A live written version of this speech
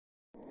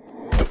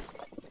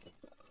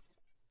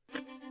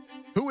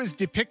Who is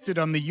depicted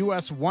on the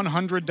U.S.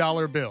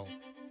 $100 bill?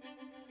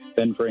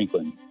 Ben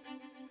Franklin.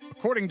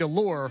 According to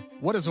lore,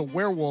 what is a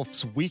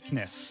werewolf's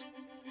weakness?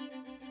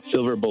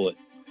 Silver bullet.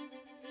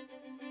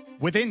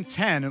 Within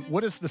 10,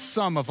 what is the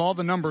sum of all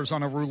the numbers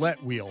on a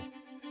roulette wheel?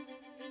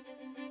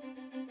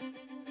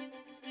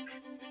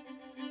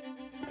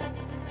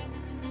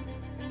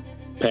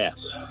 Pass.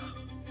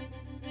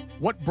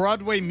 What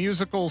Broadway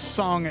musical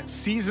song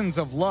Seasons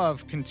of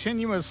Love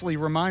continuously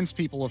reminds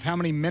people of how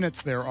many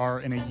minutes there are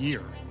in a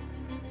year?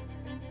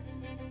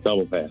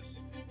 Double pass.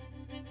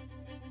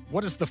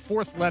 What is the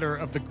fourth letter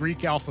of the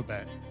Greek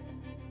alphabet?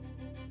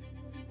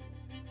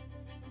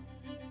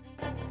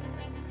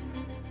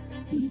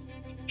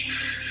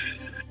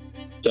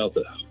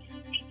 Delta.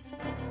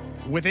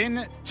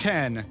 Within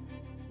 10,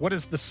 what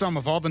is the sum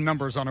of all the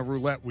numbers on a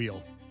roulette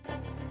wheel?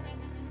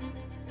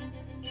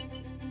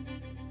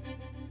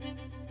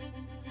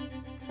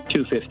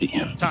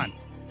 $250. Time.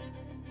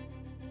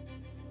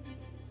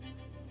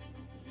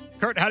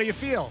 Kurt, how do you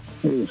feel?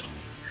 Ooh,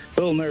 a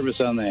little nervous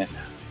on that.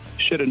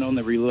 Should have known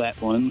the roulette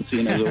one,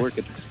 seeing as I work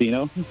at the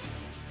casino.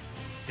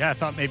 Yeah, I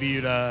thought maybe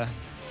you'd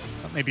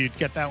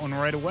get that one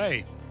right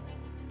away.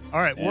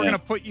 All right, we're going to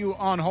put you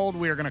on hold.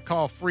 We are going to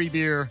call Free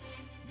Beer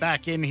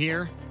back in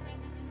here.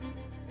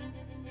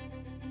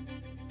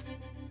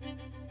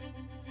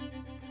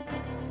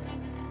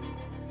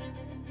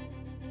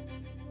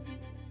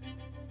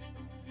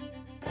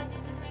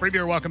 Free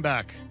Beer, welcome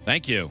back.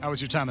 Thank you. How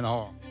was your time in the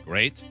hall?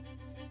 Great.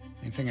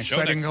 Anything Show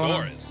exciting next going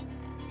door on? is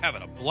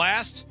having a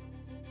blast.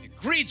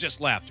 Egregious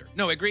laughter.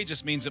 No,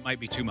 egregious means it might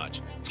be too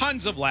much.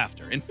 Tons of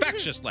laughter.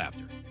 Infectious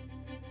laughter.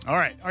 All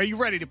right, are you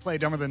ready to play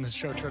Dumber Than the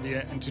Show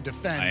trivia and to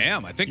defend? I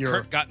am. I think your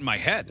Kurt got in my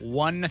head.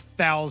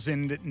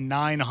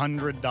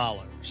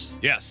 $1,900.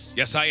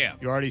 Yes, I am.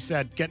 You already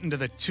said getting to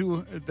the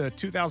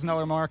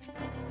 $2,000 mark.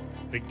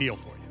 Big deal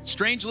for you.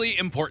 Strangely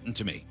important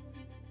to me.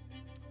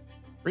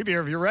 Free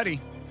Beer, if you're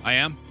ready. I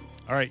am.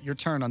 All right, your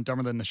turn on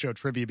Dumber Than the Show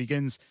trivia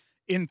begins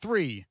in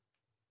 3,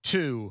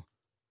 2,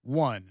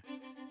 1.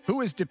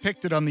 Who is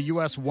depicted on the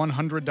U.S.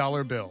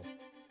 $100 bill?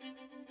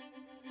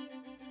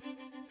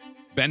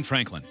 Ben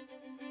Franklin.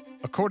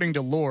 According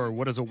to lore,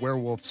 what is a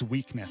werewolf's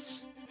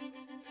weakness?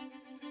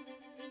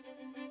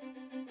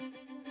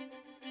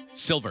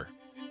 Silver.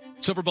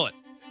 Silver bullet.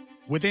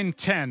 Within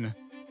 10,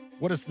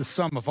 what is the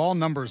sum of all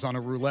numbers on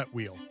a roulette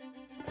wheel?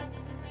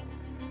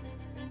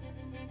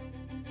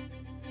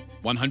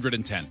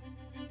 110.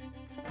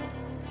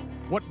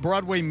 What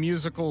Broadway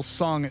musical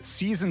song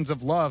Seasons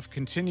of Love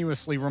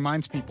continuously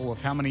reminds people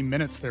of how many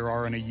minutes there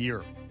are in a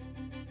year?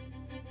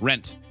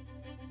 Rent.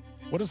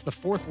 What is the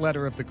fourth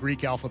letter of the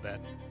Greek alphabet?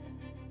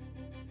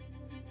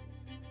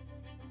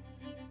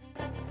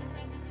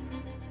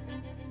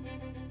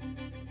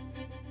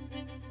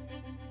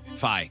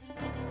 Phi.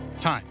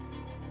 Time.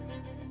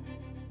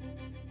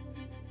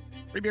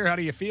 Free Beer, how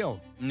do you feel?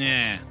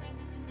 Nah.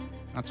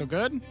 Not so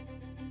good?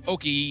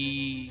 Okay.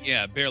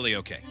 Yeah, barely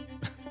okay.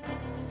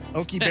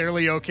 Okie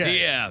barely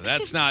okay. Yeah,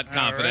 that's not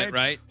confident,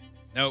 right?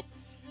 Nope.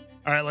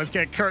 All right, let's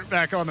get Kurt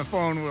back on the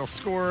phone. We'll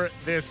score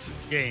this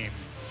game.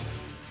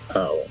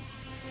 Oh.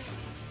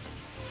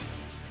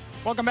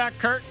 Welcome back,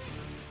 Kurt.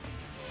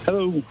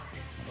 Hello. Hold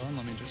on,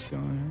 let me just go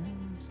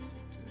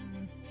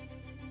ahead.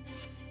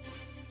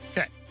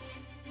 Okay.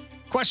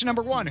 Question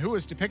number 1. Who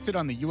is depicted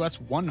on the U.S.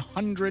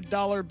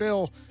 $100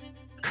 bill?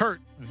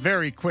 Kurt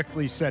very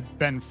quickly said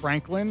Ben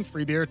Franklin.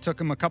 Free Beer took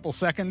him a couple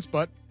seconds,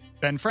 but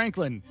Ben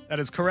Franklin.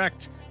 That is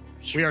correct.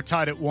 We are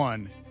tied at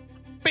 1.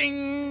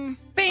 Bing!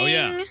 Bing! Oh,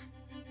 yeah.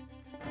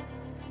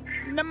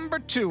 Number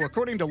 2.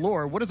 According to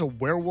lore, what is a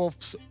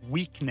werewolf's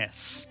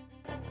weakness?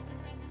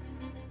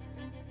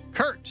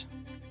 Kurt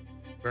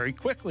very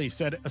quickly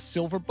said a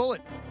silver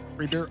bullet.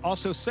 Free Beer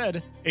also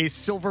said a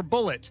silver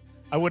bullet.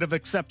 I would have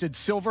accepted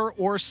silver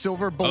or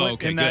silver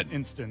bullet in that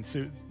instance.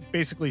 It was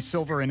basically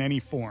silver in any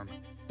form.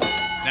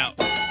 Now,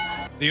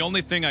 the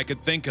only thing I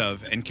could think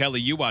of, and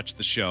Kelly, you watched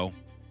the show,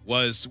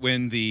 was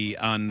when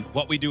on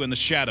What We Do in the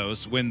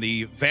Shadows, when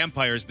the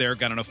vampires there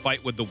got in a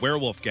fight with the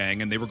werewolf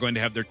gang, and they were going to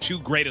have their 2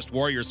 greatest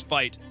warriors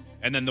fight,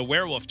 and then the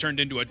werewolf turned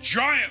into a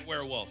giant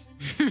werewolf.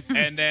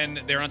 And then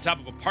they're on top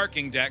of a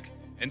parking deck,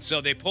 and so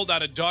they pulled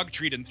out a dog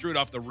treat and threw it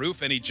off the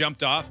roof, and he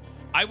jumped off.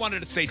 I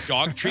wanted to say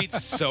dog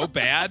treats so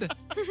bad.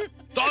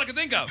 That's all I could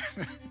think of.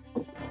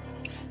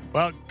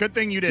 Well, good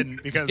thing you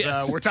didn't, because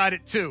Yes. we're tied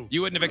at 2.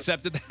 You wouldn't have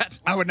accepted that?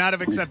 I would not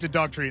have accepted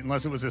dog treat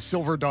unless it was a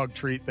silver dog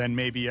treat. Then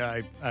maybe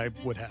I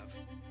would have.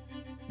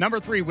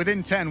 Number 3,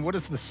 within 10, what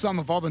is the sum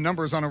of all the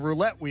numbers on a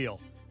roulette wheel?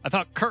 I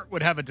thought Kurt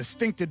would have a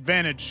distinct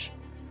advantage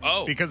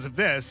because of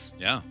this.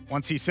 Yeah.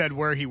 Once he said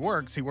where he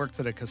works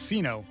at a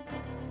casino.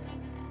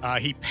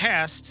 He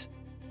passed,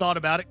 thought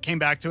about it, came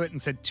back to it, and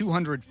said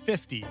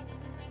 250.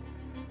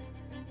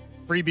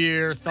 Free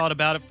Beer thought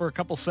about it for a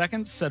couple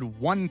seconds, said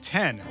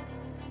 110.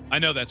 I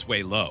know that's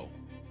way low.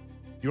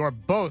 You are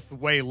both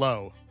way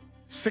low.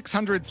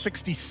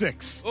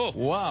 666. Oh,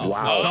 Wow. Is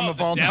the sum of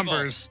all devil.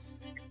 numbers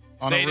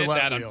on They a did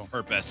roulette that wheel. on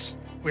purpose.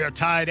 We are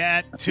tied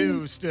at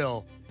 2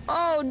 still.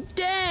 Oh,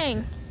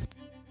 dang.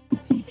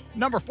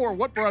 Number 4,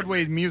 what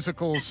Broadway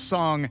musical's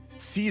song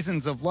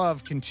Seasons of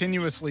Love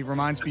continuously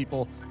reminds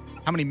people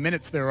how many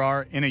minutes there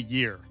are in a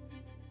year?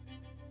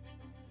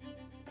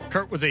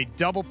 Kurt was a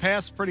double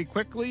pass pretty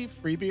quickly.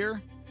 Free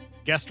beer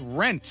guessed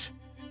Rent.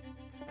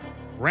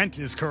 Rent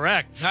is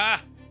correct.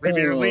 Ah, Free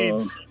beer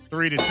leads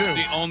 3-2.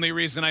 the only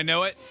reason I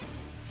know it.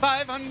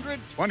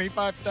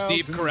 525,000.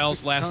 Steve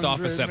Carell's last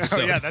Office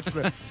episode. Oh, yeah, that's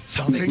the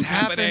Something's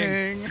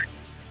happening.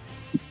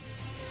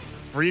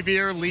 Free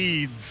beer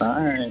leads All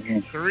right.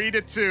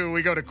 3-2.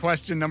 We go to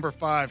question number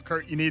 5.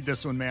 Kurt, you need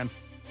this one, man.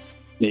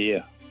 Yeah.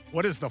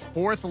 What is the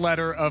 4th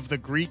letter of the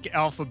Greek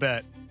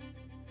alphabet?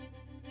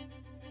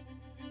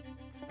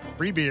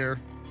 Free beer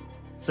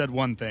said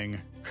one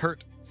thing.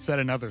 Kurt said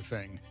another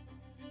thing.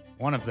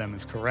 One of them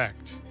is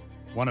correct.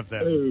 One of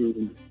them,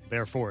 Ooh.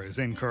 therefore, is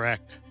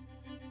incorrect.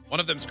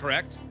 One of them's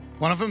correct.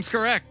 One of them's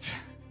correct.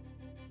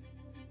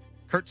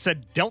 Kurt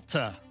said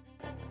Delta.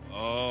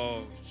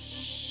 Oh,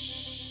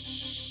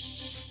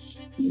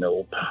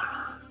 Nope.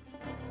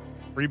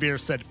 Free beer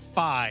said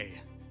Phi.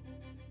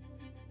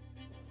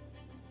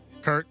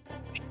 Kurt.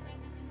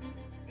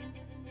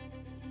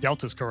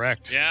 Delta's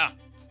correct. yeah.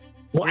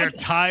 We are What?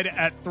 tied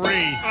at 3.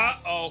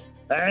 Uh-oh.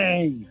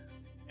 Dang.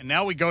 And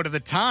now we go to the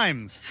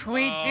times.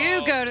 We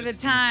do go to the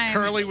this- times.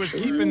 Curly was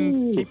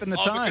keeping the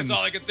All times. because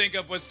all I could think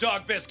of was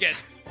dog biscuit.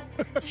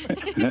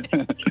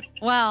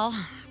 Well,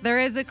 there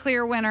is a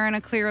clear winner and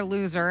a clear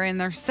loser, and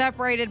they're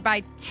separated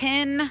by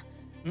 10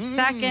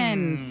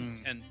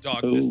 seconds. And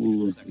dog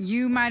Ooh. biscuit.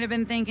 You might have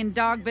been thinking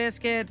dog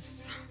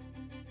biscuits,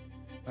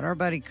 but our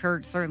buddy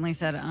Kurt certainly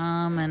said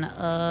and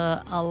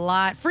a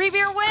lot. Free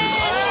beer wins!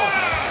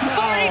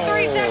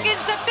 43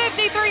 seconds to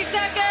 53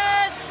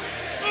 seconds!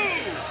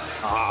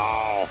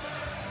 Oh.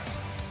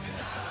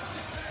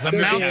 The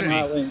Good mountain,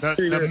 game, the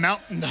Tyler.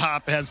 mountain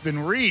top has been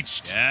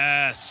reached.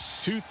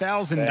 Yes. Dang, I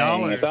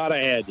 $2,000. thought I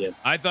had you.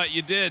 I thought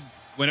you did.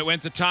 When it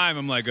went to time,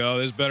 I'm like, oh,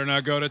 this better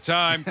not go to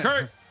time.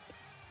 Kurt,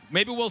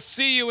 maybe we'll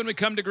see you when we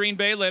come to Green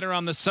Bay later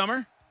on this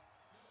summer.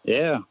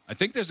 Yeah. I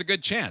think there's a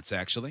good chance,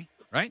 actually.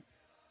 Right?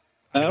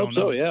 I don't hope so,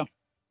 know. yeah.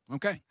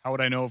 Okay. How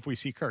would I know if we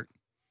see Kurt?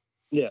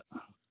 Yeah.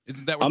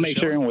 Isn't that what I'll the make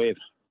show sure is? and wave.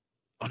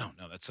 Oh, no,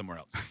 that's somewhere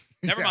else.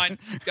 Never mind.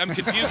 I'm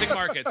confusing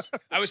markets.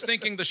 I was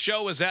thinking the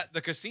show was at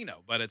the casino,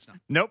 but it's not.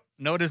 Nope.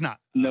 No, it is not.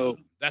 No,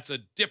 That's a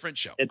different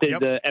show. it is Yep.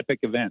 the epic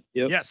event.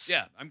 Yep. Yes.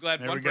 Yeah, I'm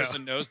glad There one we go.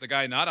 person knows, the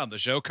guy not on the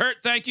show.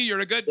 Kurt, thank you. You're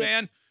a good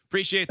man.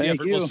 Appreciate the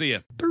Thank effort. We'll you. see you.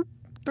 Derp,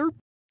 derp,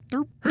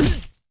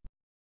 derp.